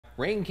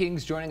Rain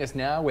Kings joining us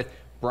now with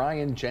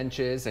Brian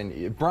Gentges.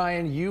 And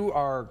Brian, you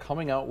are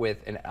coming out with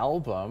an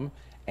album.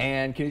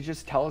 And can you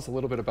just tell us a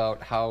little bit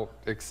about how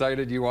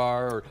excited you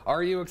are? Or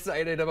are you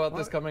excited about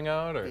this coming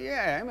out? Or?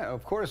 Yeah,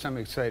 of course I'm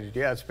excited.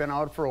 Yeah, it's been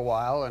out for a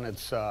while, and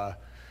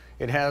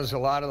it has a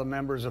lot of the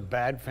members of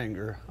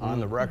Badfinger on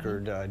the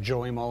record.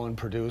 Joey Mullen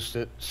produced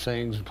it,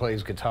 sings and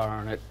plays guitar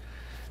on it.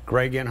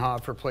 Greg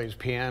Inhofer plays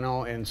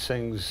piano and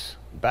sings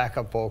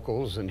backup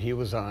vocals, and he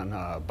was on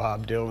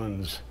Bob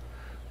Dylan's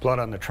Blood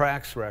on the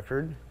Tracks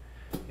record.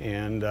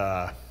 And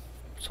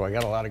so I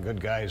got a lot of good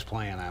guys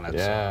playing on it.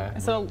 Yeah.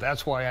 So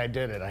that's why I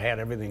did it. I had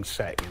everything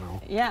set, you know.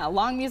 Yeah,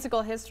 long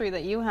musical history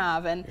that you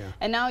have, and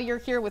now you're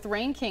here with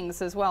Rain Kings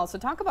as well. So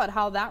talk about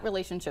how that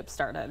relationship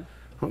started.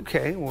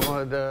 Okay,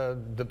 well,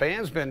 the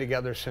band's been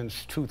together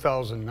since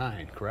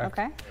 2009, correct?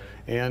 Okay.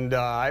 And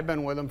I've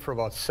been with them for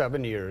about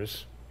 7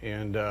 years,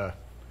 and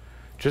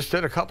just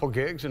did a couple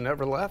gigs and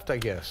never left, I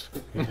guess.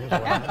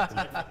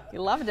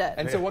 You loved it.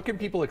 And so what can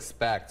people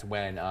expect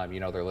when,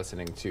 you know, they're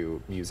listening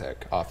to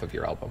music off of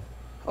your album?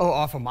 Oh,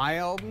 off of my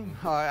album?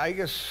 I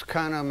guess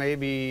kind of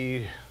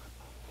maybe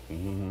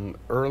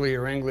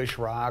earlier English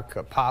rock,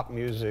 pop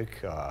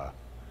music,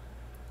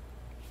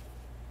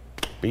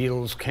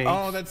 Beatles, Kinks.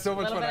 Oh, that's so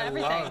much fun.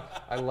 Everything.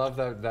 I love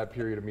that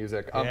period of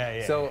music.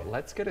 Yeah. So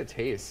let's get a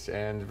taste.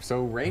 And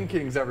so Rain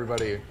Kings,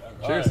 everybody.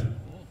 All Cheers. right.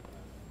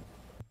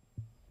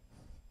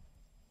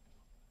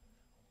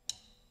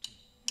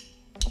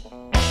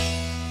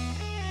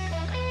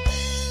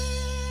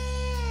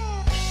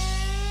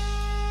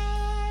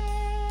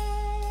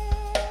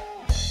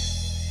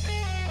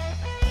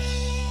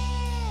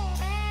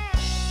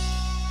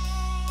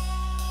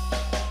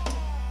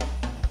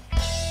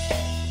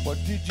 What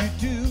did you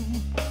do?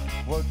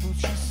 What will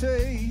she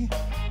say?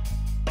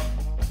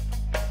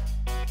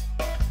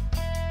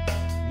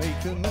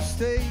 Make a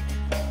mistake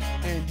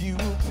and you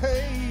will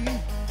pay.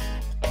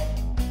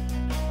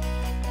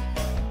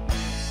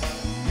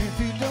 If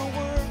it don't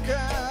work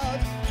out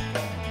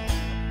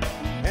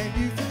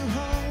and you feel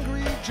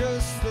hungry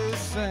just the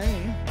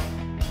same.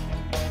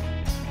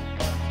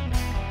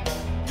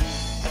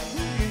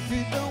 If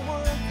it don't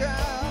work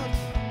out,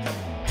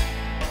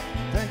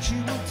 then she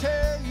will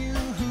tell you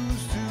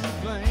who's to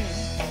blame.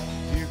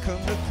 Here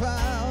come the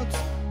clouds,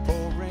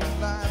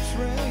 pouring life's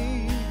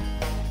rain.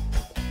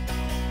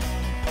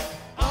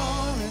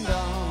 On and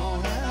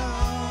on and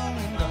on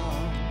and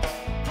on,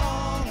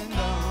 on and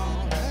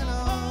on and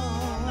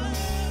on,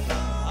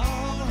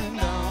 on and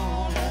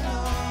on and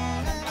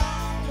on and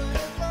on. But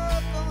it's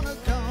not gonna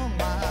come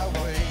my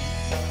way.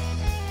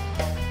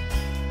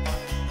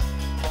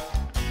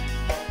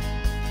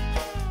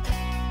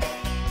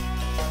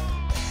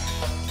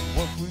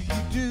 What will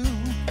you do?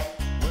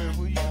 Where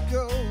will you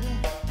go?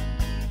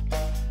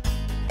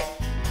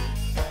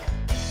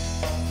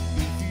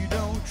 If you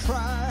don't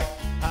try,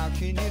 how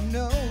can you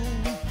know?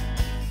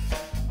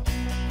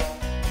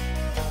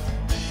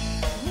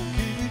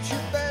 Give it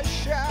your best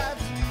shot.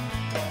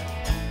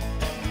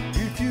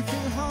 If you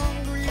feel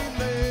hungry,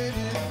 let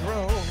it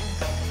grow.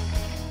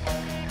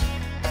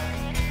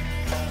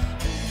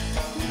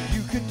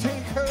 You could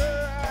take her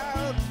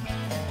out.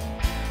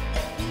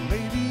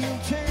 Maybe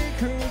you'll take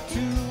her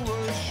to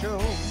a show.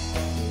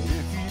 But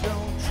if you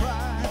don't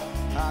try,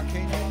 how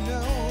can you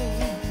know?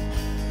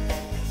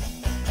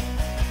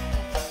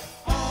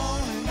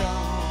 On and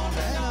on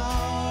and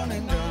on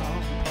and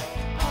on,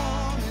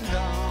 on and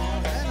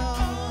on and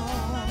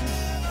on,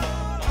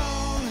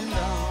 on and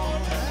on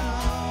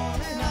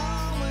and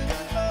on, when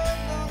it's all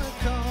gonna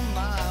come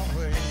my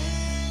way.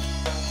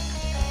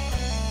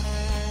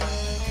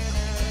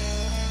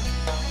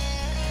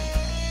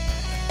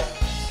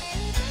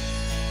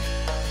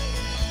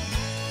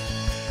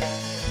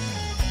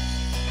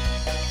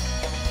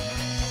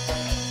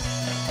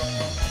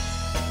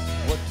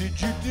 What did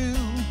you do?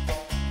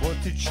 What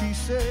did she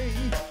say?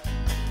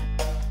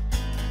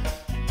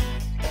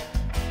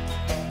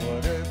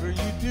 Whatever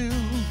you do,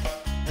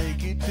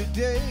 make it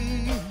today.